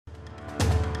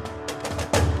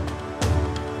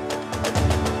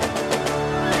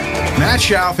Matt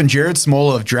Schauf and Jared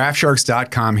Smola of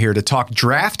DraftSharks.com here to talk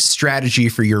draft strategy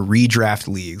for your redraft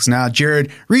leagues. Now,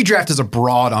 Jared, redraft is a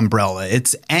broad umbrella.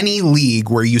 It's any league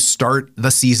where you start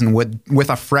the season with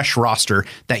a fresh roster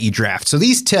that you draft. So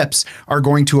these tips are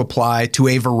going to apply to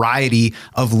a variety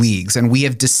of leagues, and we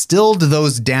have distilled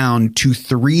those down to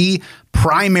 3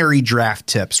 primary draft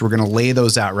tips. We're going to lay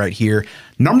those out right here.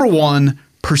 Number 1,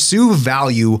 pursue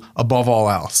value above all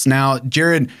else. Now,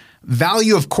 Jared,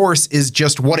 value, of course, is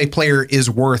just what a player is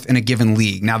worth in a given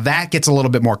league. Now, that gets a little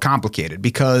bit more complicated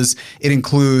because it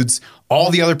includes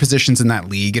all the other positions in that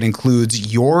league. It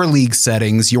includes your league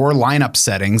settings, your lineup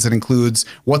settings. It includes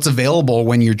what's available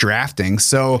when you're drafting.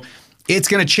 So it's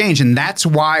going to change, and that's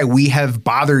why we have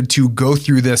bothered to go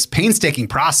through this painstaking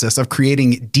process of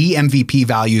creating DMVP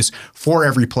values for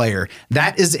every player.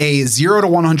 That is a 0 to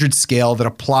 100 scale that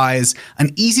applies an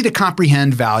easy to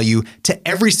comprehend value to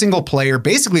every single player,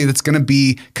 basically, that's going to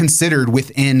be considered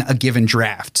within a given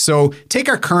draft. So take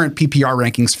our current PPR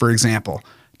rankings, for example.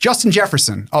 Justin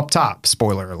Jefferson, up top,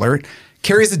 spoiler alert,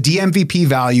 carries a DMVP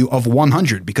value of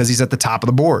 100 because he's at the top of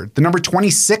the board. The number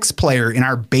 26 player in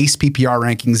our base PPR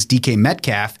rankings, DK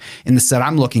Metcalf, in the set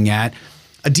I'm looking at,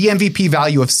 a DMVP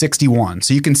value of 61.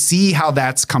 So you can see how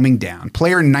that's coming down.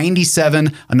 Player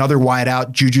 97, another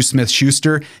wideout, Juju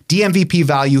Smith-Schuster, DMVP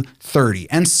value 30,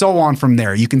 and so on from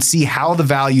there. You can see how the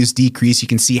values decrease. You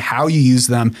can see how you use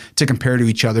them to compare to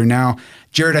each other. Now,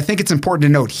 Jared, I think it's important to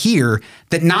note here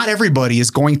that not everybody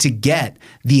is going to get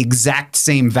the exact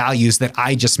same values that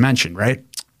I just mentioned, right?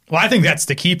 Well, I think that's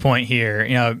the key point here.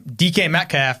 You know, DK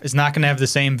Metcalf is not going to have the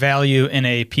same value in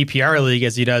a PPR league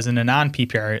as he does in a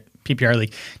non-PPR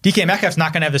league. DK Metcalf's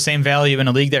not going to have the same value in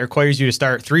a league that requires you to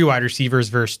start 3 wide receivers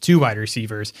versus 2 wide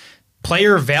receivers.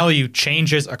 Player value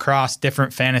changes across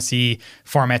different fantasy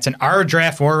formats, and our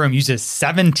draft war room uses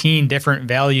 17 different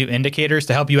value indicators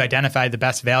to help you identify the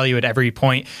best value at every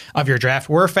point of your draft.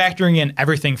 We're factoring in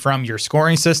everything from your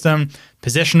scoring system,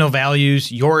 positional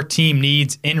values, your team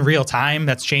needs in real time.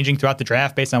 That's changing throughout the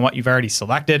draft based on what you've already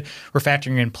selected. We're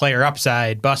factoring in player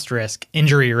upside, bust risk,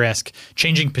 injury risk,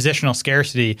 changing positional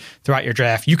scarcity throughout your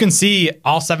draft. You can see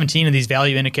all 17 of these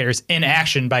value indicators in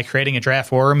action by creating a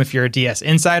draft war room if you're a DS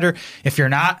insider. If you're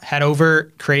not, head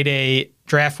over, create a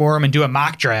draft forum, and do a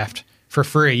mock draft for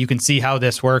free. You can see how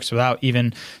this works without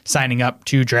even signing up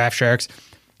to Draft Sharks.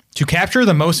 To capture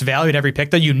the most value at every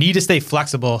pick, though, you need to stay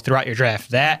flexible throughout your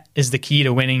draft. That is the key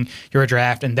to winning your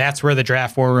draft, and that's where the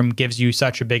draft war room gives you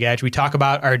such a big edge. We talk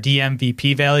about our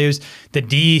DMVP values. The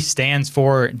D stands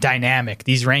for dynamic.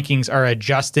 These rankings are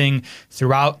adjusting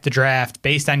throughout the draft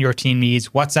based on your team needs,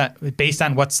 based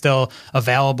on what's still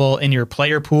available in your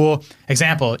player pool.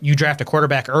 Example, you draft a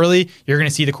quarterback early, you're going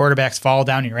to see the quarterbacks fall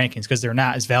down in your rankings because they're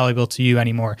not as valuable to you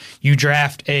anymore. You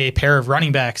draft a pair of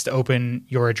running backs to open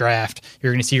your draft,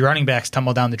 you're going to see running backs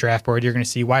tumble down the draft board. You're going to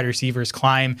see wide receivers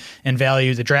climb in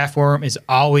value. The draft forum is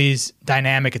always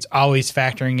dynamic. It's always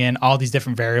factoring in all these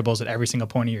different variables at every single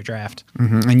point of your draft.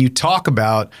 Mm-hmm. And you talk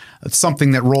about something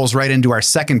that rolls right into our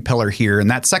second pillar here. And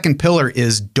that second pillar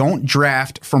is don't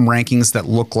draft from rankings that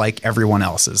look like everyone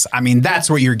else's. I mean,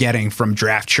 that's what you're getting from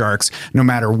Draft Sharks, no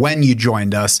matter when you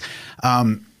joined us.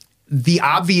 The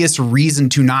obvious reason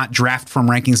to not draft from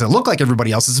rankings that look like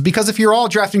everybody else's is because if you're all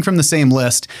drafting from the same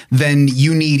list, then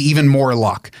you need even more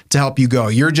luck to help you go.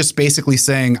 You're just basically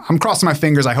saying, I'm crossing my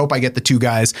fingers. I hope I get the 2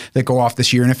 guys that go off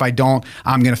this year. And if I don't,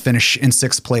 I'm going to finish in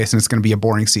 6th place and it's going to be a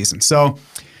boring season. So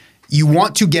you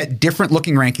want to get different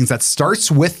looking rankings that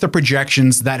starts with the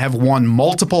projections that have won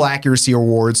multiple accuracy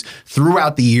awards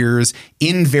throughout the years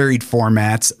in varied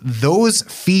formats. Those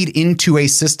feed into a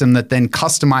system that then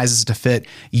customizes to fit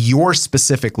your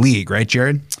specific league, right,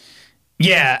 Jared?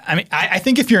 Yeah, I mean, I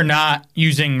think if you're not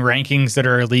using rankings that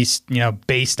are at least,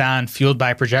 based on fueled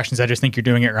by projections, I just think you're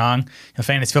doing it wrong.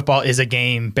 Fantasy football is a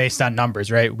game based on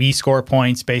numbers, right? We score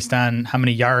points based on how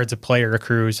many yards a player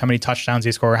accrues, how many touchdowns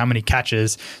they score, how many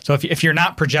catches. So if you're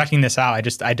not projecting this out,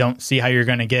 I don't see how you're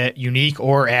going to get unique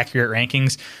or accurate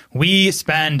rankings. We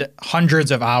spend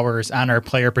hundreds of hours on our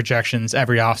player projections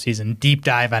every offseason, deep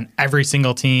dive on every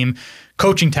single team.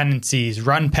 Coaching tendencies,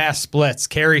 run pass splits,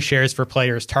 carry shares for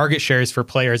players, target shares for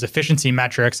players, efficiency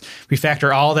metrics. We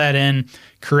factor all that in,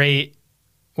 create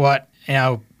what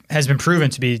has been proven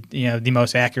to be the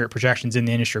most accurate projections in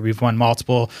the industry. We've won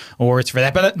multiple awards for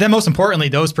that. But then most importantly,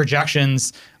 those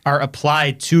projections are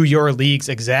applied to your league's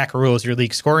exact rules, your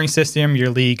league scoring system, your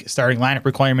league starting lineup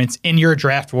requirements in your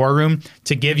draft war room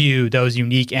to give you those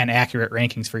unique and accurate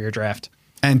rankings for your draft.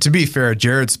 And to be fair,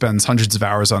 Jared spends hundreds of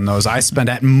hours on those. I spend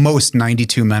at most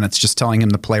 92 minutes just telling him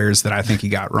the players that I think he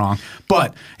got wrong.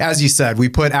 But as you said, we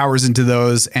put hours into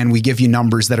those and we give you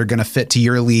numbers that are going to fit to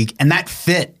your league. And that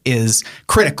fit is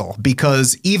critical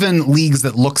because even leagues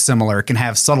that look similar can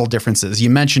have subtle differences. You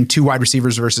mentioned 2 wide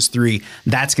receivers versus 3.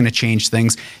 That's going to change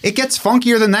things. It gets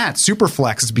funkier than that.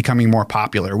 Superflex is becoming more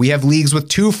popular. We have leagues with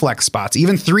 2 flex spots,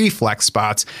 even 3 flex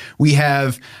spots. We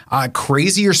have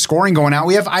crazier scoring going out.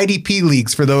 We have IDP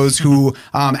leagues for those who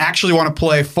actually want to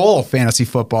play full fantasy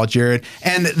football, Jared.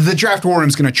 And the Draft War Room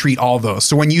is going to treat all those.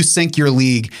 So when you sync your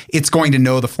league, it's going to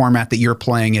know the format that you're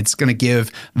playing. It's going to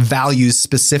give values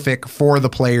specific for the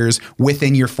players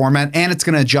within your format. And it's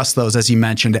going to adjust those, as you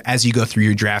mentioned, as you go through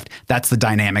your draft. That's the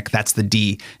dynamic. That's the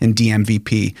D in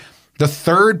DMVP. The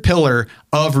third pillar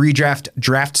of redraft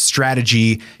draft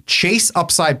strategy, chase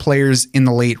upside players in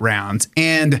the late rounds.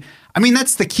 And I mean,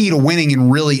 that's the key to winning in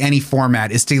really any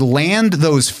format, is to land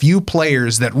those few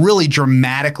players that really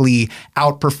dramatically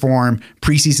outperform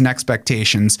preseason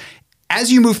expectations.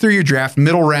 As you move through your draft,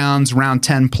 middle rounds, round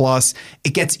 10 plus,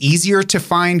 it gets easier to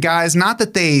find guys, not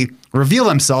that they reveal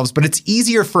themselves, but it's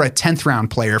easier for a 10th round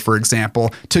player, for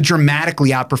example, to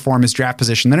dramatically outperform his draft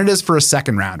position than it is for a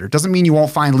second rounder. It doesn't mean you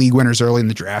won't find league winners early in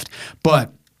the draft,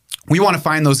 but we want to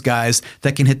find those guys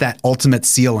that can hit that ultimate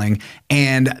ceiling.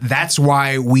 And that's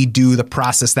why we do the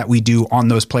process that we do on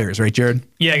those players, right, Jared?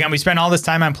 Yeah, again, we spend all this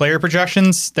time on player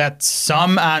projections. That's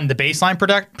some on the baseline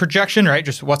projection, right?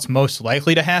 Just what's most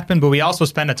likely to happen. But we also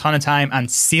spend a ton of time on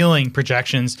ceiling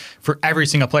projections for every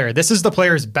single player. This is the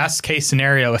player's best case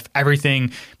scenario if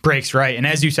everything breaks right. And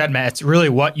as you said, Matt, it's really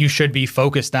what you should be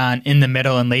focused on in the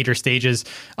middle and later stages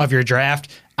of your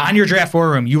draft. On your Draft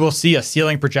War Room, you will see a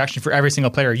ceiling projection for every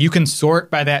single player. You can sort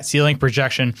by that ceiling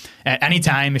projection at any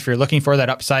time if you're looking for that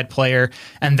upside player.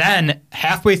 And then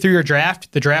halfway through your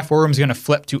draft, the Draft War Room is going to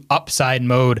flip to upside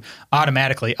mode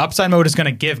automatically. Upside mode is going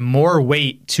to give more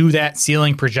weight to that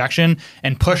ceiling projection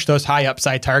and push those high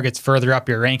upside targets further up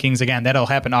your rankings. Again, that'll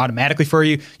happen automatically for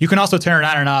you. You can also turn it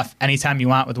on and off anytime you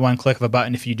want with one click of a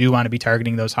button if you do want to be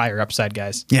targeting those higher upside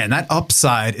guys. Yeah, and that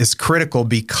upside is critical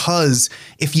because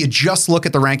if you just look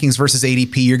at the rankings versus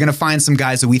ADP, you're going to find some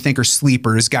guys that we think are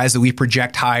sleepers, guys that we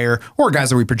project higher or guys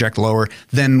that we project lower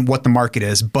than what the market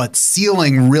is. But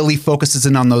ceiling really focuses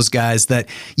in on those guys that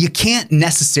you can't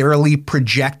necessarily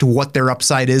project what their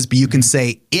upside is, but you can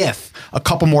say if a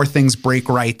couple more things break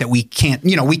right that we can't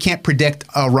predict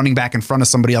a running back in front of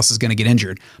somebody else is going to get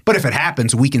injured. But if it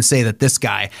happens, we can say that this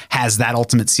guy has that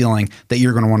ultimate ceiling that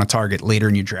you're going to want to target later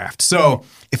in your draft. So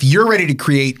if you're ready to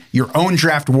create your own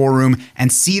Draft War Room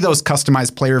and see those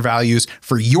customized player values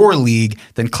for your league,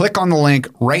 then click on the link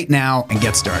right now and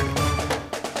get started.